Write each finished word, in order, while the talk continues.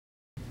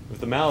With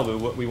the Malibu,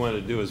 what we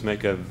wanted to do is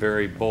make a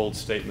very bold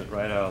statement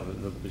right out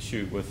of the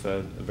chute with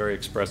a very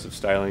expressive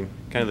styling,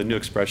 kind of the new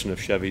expression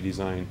of Chevy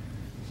design.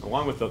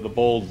 Along with the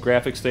bold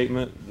graphic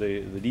statement,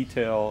 the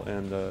detail,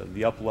 and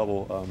the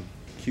up-level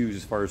cues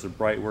as far as the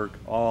bright work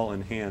all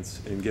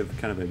enhance and give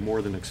kind of a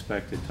more than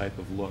expected type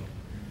of look.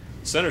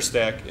 Center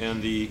stack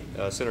and the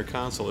center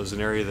console is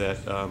an area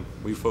that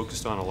we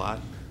focused on a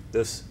lot.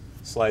 This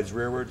slides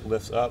rearward,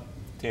 lifts up,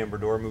 tambour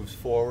door moves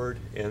forward,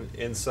 and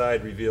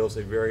inside reveals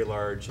a very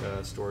large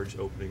storage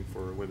opening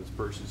for women's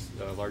purses,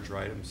 larger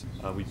items.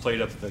 We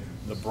played up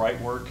the bright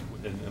work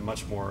in a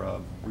much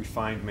more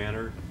refined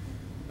manner.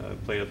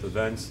 Played up the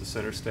vents, the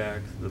center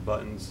stack, the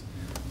buttons,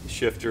 the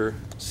shifter,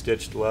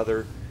 stitched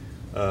leather.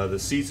 The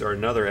seats are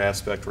another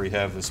aspect where you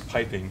have this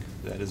piping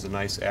that is a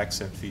nice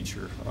accent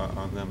feature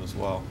on them as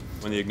well.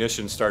 When the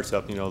ignition starts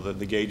up, you know,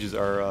 the gauges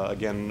are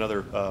again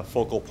another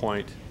focal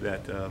point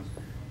that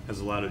has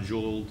a lot of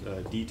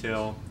jeweled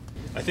detail.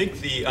 I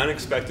think the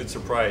unexpected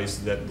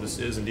surprise that this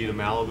is indeed a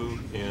Malibu,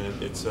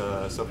 and it's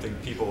something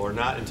people are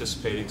not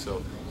anticipating,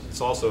 so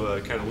it's also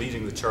kind of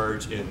leading the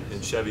charge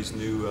in Chevy's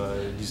new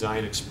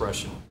design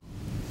expression.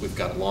 We've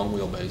got a long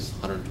wheelbase,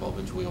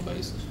 112-inch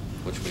wheelbase,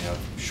 which we have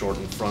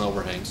shortened front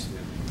overhangs,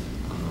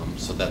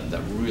 so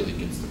that really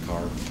gets the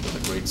car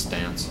with a great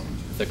stance.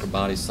 Thicker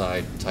body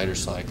side, tighter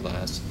side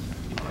glass,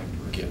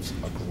 gives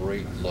a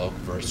great look,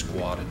 very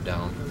squatted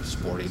down,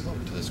 sporty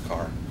look to this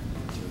car.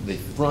 The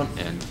front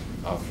end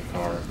of the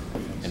car,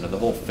 and the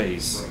whole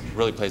face,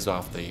 really plays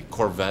off the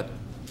Corvette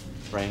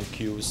brand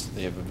cues.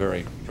 They have a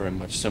very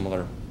much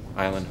similar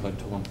island hood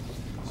to them,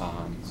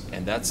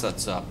 and that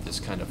sets up this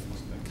kind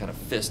of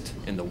fist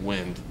in the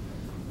wind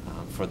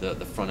for the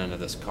front end of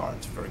this car.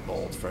 It's very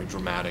bold, it's very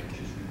dramatic.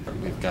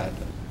 We've got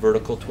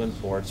vertical twin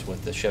ports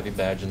with the Chevy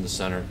badge in the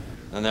center,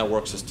 and that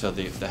works us to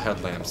the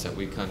headlamps that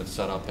we kind of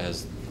set up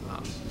as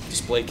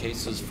display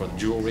cases for the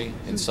jewelry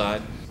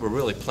inside. We're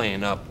really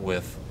playing up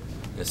with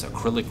this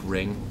acrylic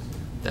ring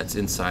that's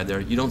inside there.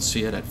 You don't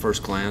see it at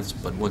first glance,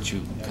 but once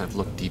you kind of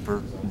look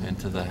deeper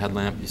into the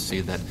headlamp, you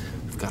see that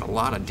we've got a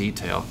lot of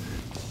detail.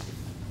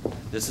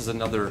 This is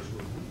another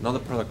part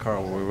of the car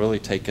where we're really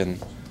taking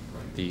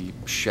the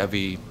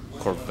Chevy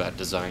Corvette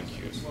design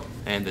cues.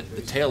 And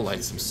the tail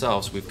lights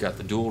themselves, we've got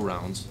the dual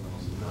rounds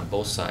on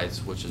both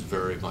sides, which is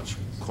very much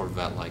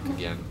Corvette-like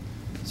again.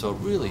 So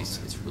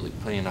it's really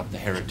playing up the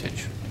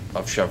heritage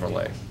of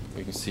Chevrolet.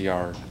 We can see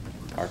our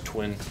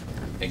twin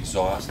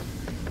exhaust,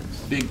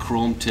 big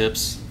chrome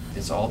tips.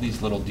 It's all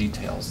these little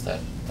details that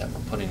we're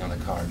putting on the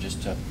car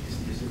just to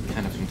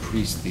kind of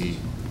increase the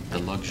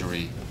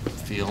luxury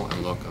feel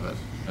and look of it.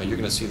 You're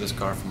going to see this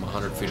car from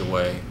 100 feet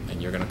away,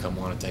 and you're going to come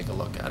want to take a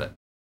look at it.